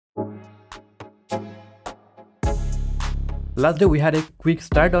Last day we had a quick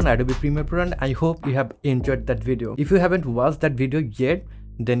start on Adobe Premiere Pro and I hope you have enjoyed that video. If you haven't watched that video yet,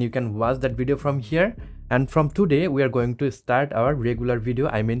 then you can watch that video from here. And from today we are going to start our regular video.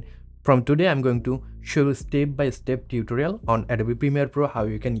 From today I'm going to show you step-by-step tutorial on Adobe Premiere Pro, how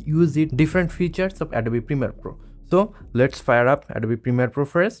you can use it, different features of Adobe Premiere Pro. So let's fire up Adobe Premiere Pro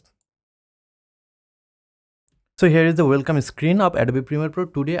first. So here is the welcome screen of Adobe Premiere Pro.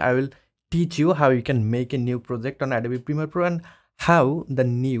 Today I will teach you how you can make a new project on Adobe Premiere Pro and how the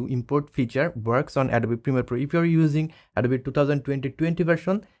new import feature works on Adobe Premiere Pro. If you are using Adobe 2020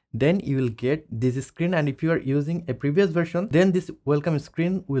 version, then you will get this screen, and if you are using a previous version, then this welcome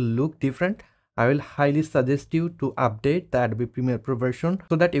screen will look different. I will highly suggest you to update the Adobe Premiere Pro version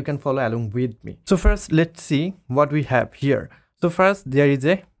so that you can follow along with me. So first, let's see what we have here. So first, there is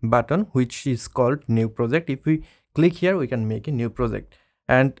a button which is called New Project. If we click here, we can make a new project,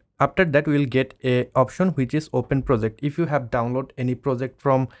 and after that we will get a option which is Open Project. If you have downloaded any project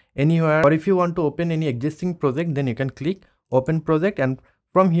from anywhere, or if you want to open any existing project, then you can click Open Project, and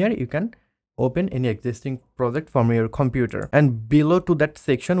from here you can open any existing project from your computer. And below to that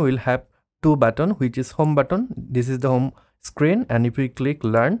section we will have two buttons, which is Home button. This is the home screen, and if we click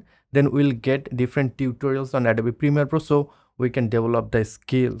Learn, then we'll get different tutorials on Adobe Premiere Pro, so we can develop the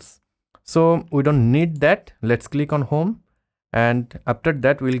skills. So we don't need that. Let's click on Home, and after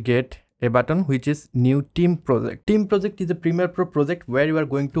that we'll get a button which is New Team Project. Team Project is a Premiere Pro project where you are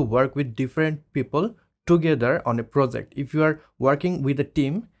going to work with different people together on a project. If you are working with a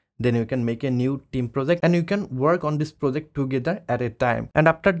team, then you can make a new team project and you can work on this project together at a time. And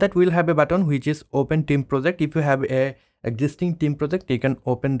after that we'll have a button which is Open Team Project. If you have a existing team project, you can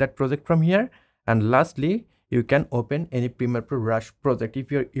open that project from here. And lastly, you can open any Premiere Pro Rush project.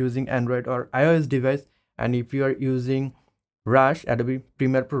 If you're using Android or iOS device, and if you are using Rush, Adobe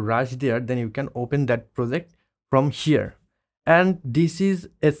Premiere Pro Rush there, then you can open that project from here. And this is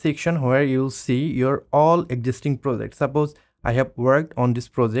a section where you'll see your all existing projects. Suppose I have worked on this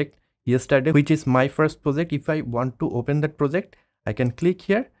project yesterday, which is my first project. If I want to open that project, I can click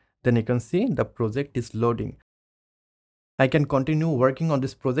here, then you can see the project is loading. I can continue working on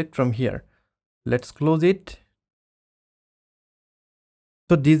this project from here. Let's close it.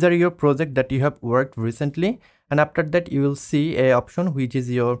 So these are your projects that you have worked recently, and after that you will see a option which is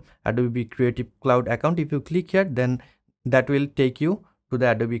your Adobe Creative Cloud account. If you click here, then that will take you to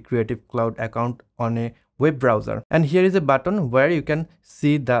the Adobe Creative Cloud account on a web browser. And here is a button where you can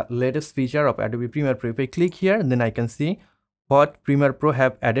see the latest feature of Adobe Premiere Pro. If I click here, then I can see what Premiere Pro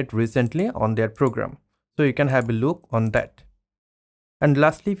have added recently on their program. So you can have a look on that. And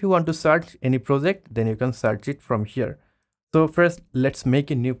lastly, if you want to search any project, then you can search it from here. So first, let's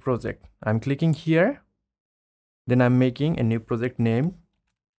make a new project. I'm clicking here. Then I'm making a new project named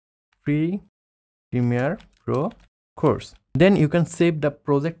Free Premiere Pro Course. Then you can save the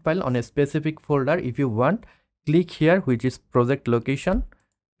project file on a specific folder if you want. Click here, which is Project Location.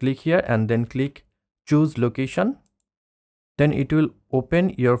 Click here and then click Choose Location. Then it will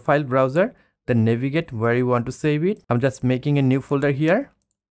open your file browser. Then navigate where you want to save it. I'm just making a new folder here.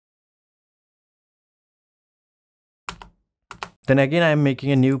 Then again I am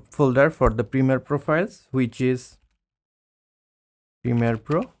making a new folder for the Premiere Pro files, which is Premiere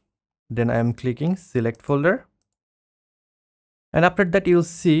Pro. Then I am clicking Select Folder. And after that you'll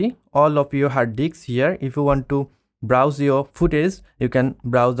see all of your hard disks here. If you want to browse your footage, you can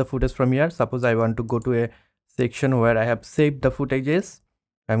browse the footage from here. Suppose I want to go to a section where I have saved the footages.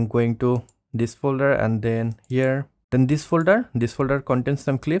 I'm going to this folder and then here. Then this folder contains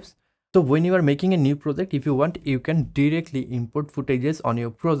some clips. So when you are making a new project, if you want, you can directly import footages on your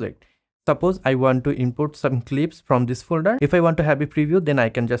project. Suppose I want to import some clips from this folder. If I want to have a preview, then I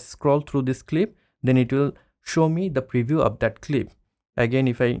can just scroll through this clip. Then it will show me the preview of that clip. Again,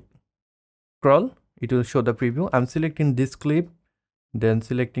 if I scroll, it will show the preview. I'm selecting this clip, then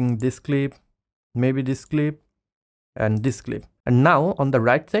selecting this clip, maybe this clip and this clip. And now on the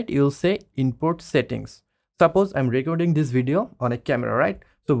right side, you'll say Import Settings. Suppose I'm recording this video on a camera, right?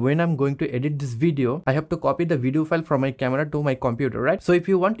 So when I'm going to edit this video, I have to copy the video file from my camera to my computer, right? So if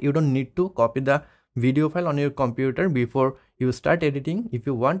you want, you don't need to copy the video file on your computer before you start editing. If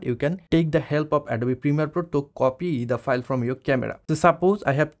you want, you can take the help of Adobe Premiere Pro to copy the file from your camera. So suppose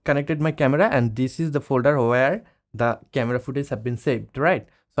I have connected my camera and this is the folder where the camera footage have been saved, right?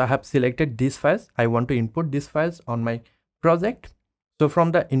 So I have selected these files. I want to import these files on my project. So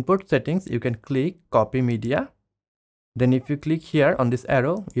from the input settings, you can click Copy Media. Then if you click here on this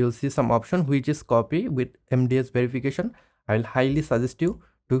arrow, you'll see some option which is copy with MDS verification. I'll highly suggest you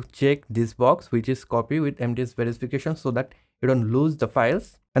to check this box which is copy with MDS verification so that you don't lose the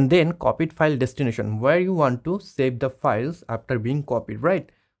files. And then copied file destination, where you want to save the files after being copied, right?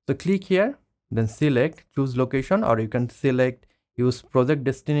 So click here, then select choose location, or you can select use project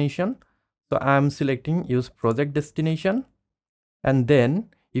destination. So I'm selecting use project destination. And then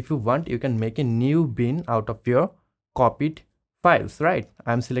if you want, you can make a new bin out of your copied files, right?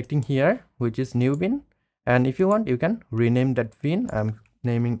 I'm selecting here, which is new bin. And if you want, you can rename that bin. I'm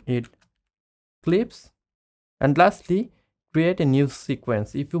naming it clips. And lastly, create a new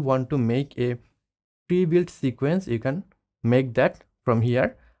sequence. If you want to make a pre-built sequence, you can make that from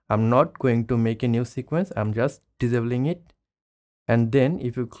here. I'm not going to make a new sequence. I'm just disabling it. And then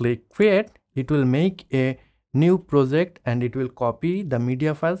if you click create, it will make a new project and it will copy the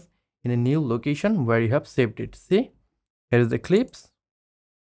media files in a new location where you have saved it. See, here is the clips.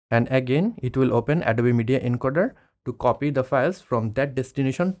 And again, it will open Adobe Media Encoder to copy the files from that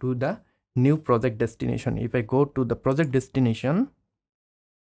destination to the new project destination. If I go to the project destination,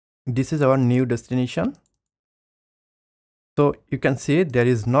 this is our new destination. So you can see there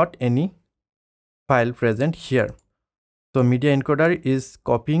is not any file present here. So Media Encoder is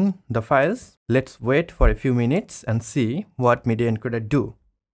copying the files. Let's wait for a few minutes and see what Media Encoder do.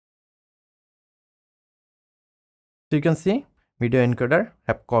 So you can see Media Encoder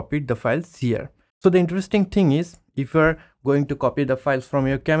have copied the files here. So the interesting thing is, if you are going to copy the files from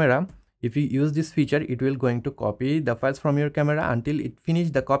your camera, if you use this feature, it will going to copy the files from your camera until it finish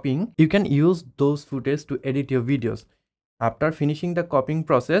the copying. You can use those footage to edit your videos. After finishing the copying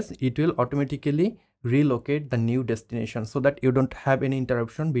process, it will automatically relocate the new destination so that you don't have any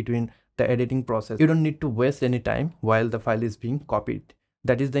interruption between the editing process. You don't need to waste any time while the file is being copied.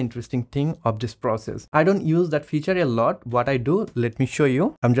 That is the interesting thing of this process. I don't use that feature a lot. What I do, let me show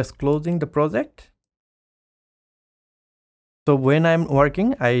you. I'm just closing the project. So when I'm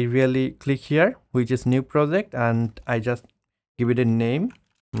working, I really click here, which is new project, and I just give it a name,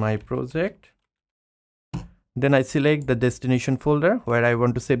 my project. Then I select the destination folder where I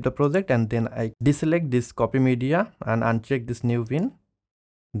want to save the project, and then I deselect this copy media and uncheck this new bin.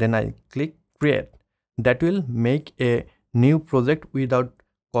 Then I click create. That will make a new project without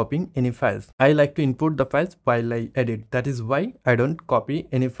copying any files. I like to input the files while I edit. That is why I don't copy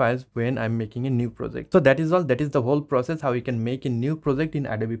any files when I'm making a new project. So that is all. That is the whole process how you can make a new project in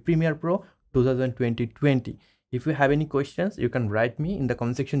Adobe Premiere Pro 2020. If you have any questions, you can write me in the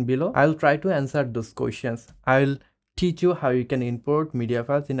comment section below. I'll try to answer those questions. I'll teach you how you can import media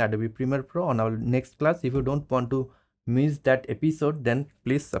files in Adobe Premiere Pro on our next class. If you don't want to miss that episode, then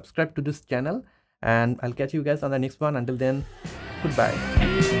please subscribe to this channel, and I'll catch you guys on the next one. Until then,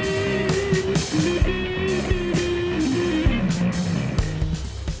 goodbye.